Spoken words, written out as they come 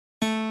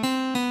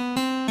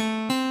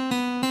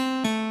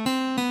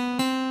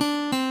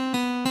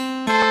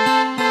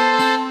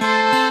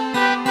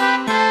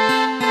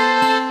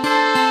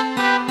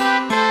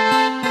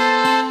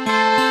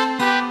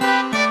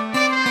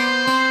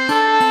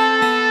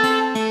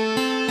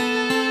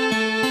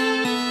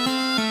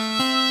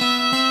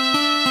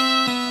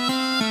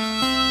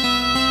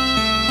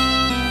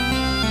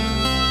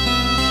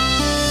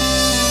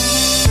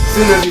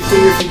Soon as he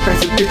figures, he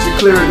paints a picture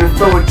clearer than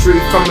poetry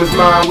from his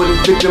mind with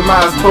his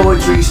victimized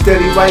poetry.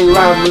 Steady writing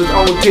lines with his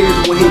own tears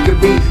when he could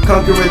be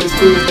conquering the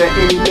spirits that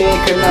any man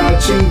cannot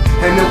achieve.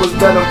 And it was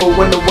better for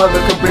when the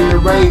weather could bring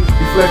the rain,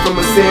 reflect from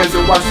his sins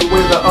and wash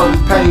away the other's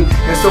pain.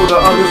 And so the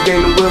others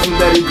gain the wisdom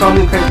that he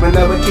communicates, but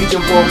never teach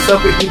him for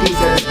himself, but he thinks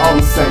that it's all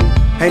the same.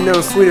 Ain't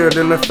nothing sweeter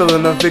than the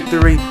feeling of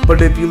victory.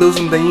 But if you lose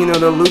them, then you know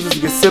the losers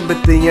get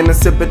sympathy. And the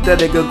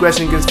sympathetic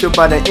aggression gets filled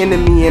by the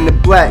enemy and the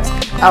blacks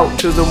out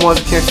to the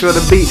ones that can't feel the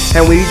beat.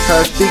 And when you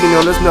try speaking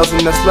on this Nelson,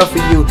 that's love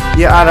for you.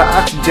 You're out of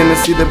oxygen to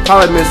see the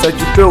parliaments that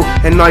you threw.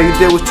 And all you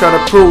did was try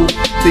to prove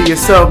to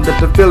yourself that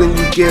the feeling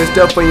you get is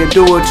up when you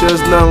do it,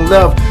 just nothing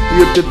left.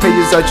 You rip the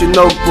pages out your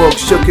notebook,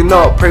 shooken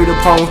up, pray the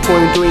Psalms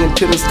 23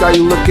 into the sky,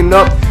 you looking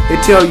up. They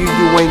tell you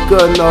you ain't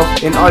good enough,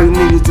 and all you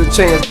need is a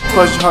chance.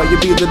 Cross your heart,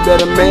 you'll be the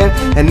better man,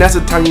 and that's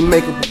the time you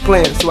make up a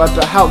plan. So at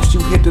the house,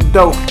 you hit the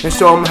door and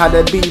show them how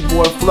that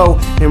B-boy flow.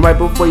 And right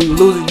before you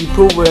lose it, you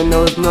prove it, and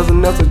there's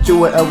nothing else that you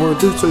will ever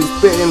do. So you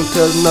spit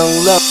until there's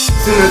nothing left.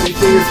 Soon as he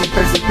figures, he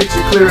paints a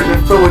picture clearer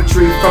than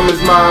poetry from his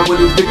mind with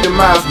his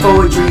victimized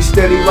poetry.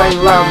 Steady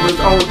writing lines with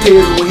his own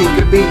tears when he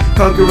could be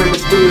conquering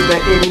the spirits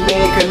that any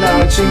man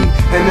cannot achieve.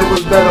 And it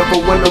was better for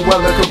when the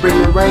weather could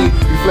bring the rain,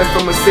 reflect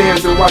from his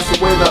sins and wash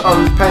away the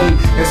other's pain.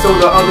 And so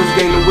the others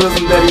gain the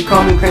wisdom that he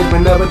communicates,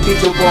 but never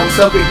teach him for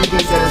himself, but he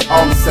thinks that it's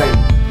all the same.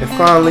 And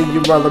finally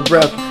you roll a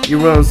breath, you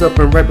runs up,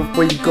 and right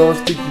before you go to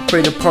sleep you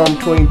pray the Psalm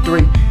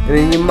 23. And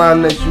in your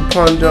mind as you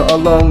ponder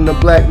along the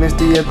blackness,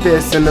 the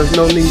abyss, and there's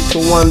no need to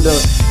wonder.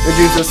 Your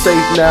dreams are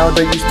safe now,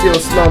 that you still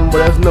slumber,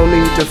 there's no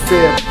need to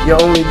fear,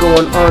 you're only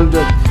going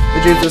under.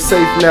 Your dreams are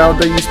safe now,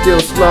 though you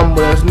still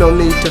slumber, there's no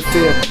need to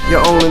fear,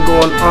 you're only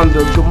going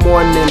under. Good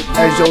morning,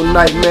 as your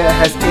nightmare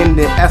has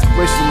ended,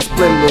 aspirations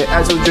splendid,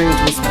 as your dreams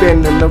were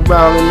spinning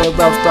around in the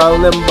route style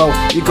limbo.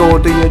 You go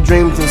through your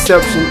dreams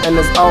inception, and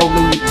it's all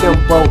in your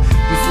tempo.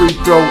 You free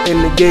throw in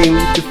the game,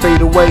 you can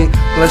fade away,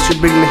 unless you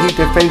bring the heat,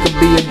 that fame could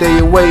be a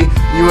day away.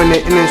 You in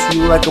the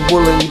industry like a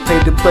bullet, you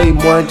paid to play,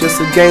 more than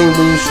just a game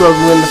when you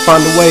struggling to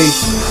find a way.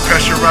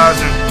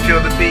 Pressurizing, feel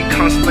the beat,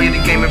 constantly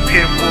the game in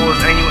pitfalls,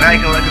 and you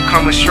acting like a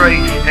common stray,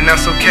 and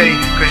that's okay,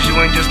 cause you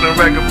ain't just no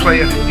record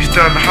player. You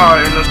stunned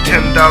hard in those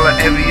 $10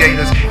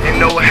 aviators, and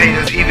no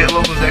haters, even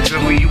locals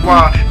asking who you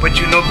are, but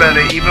you know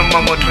better, even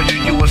mama told you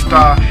you a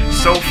star.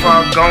 So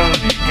far gone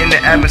in the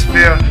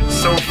atmosphere,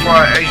 so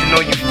far as you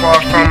know you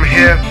far from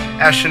here.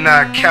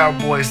 Astronaut,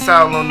 cowboy,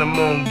 sail on the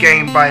moon,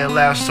 game by a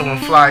lasso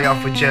and fly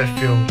off a jet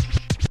fuel.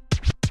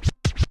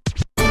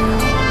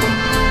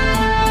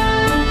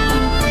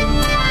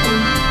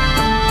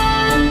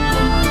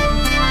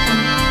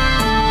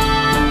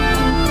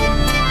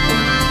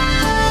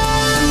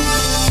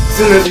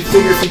 Soon as he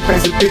figures, he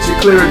paints a picture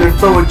clearer than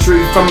poetry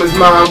from his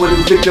mind with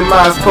his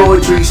victimized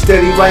poetry.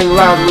 Steady writing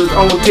lines with his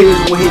own tears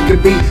when he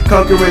could be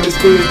conquering the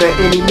spirits that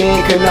any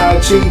man cannot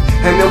achieve.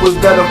 And it was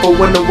better for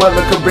when the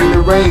weather could bring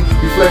the rain,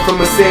 reflect from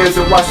his sins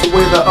and wash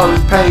away the other's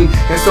pain.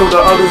 And so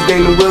the others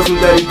gain the wisdom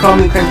that he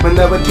communicates, but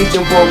never teach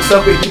him for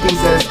himself, but he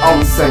thinks that it's all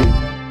the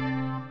same.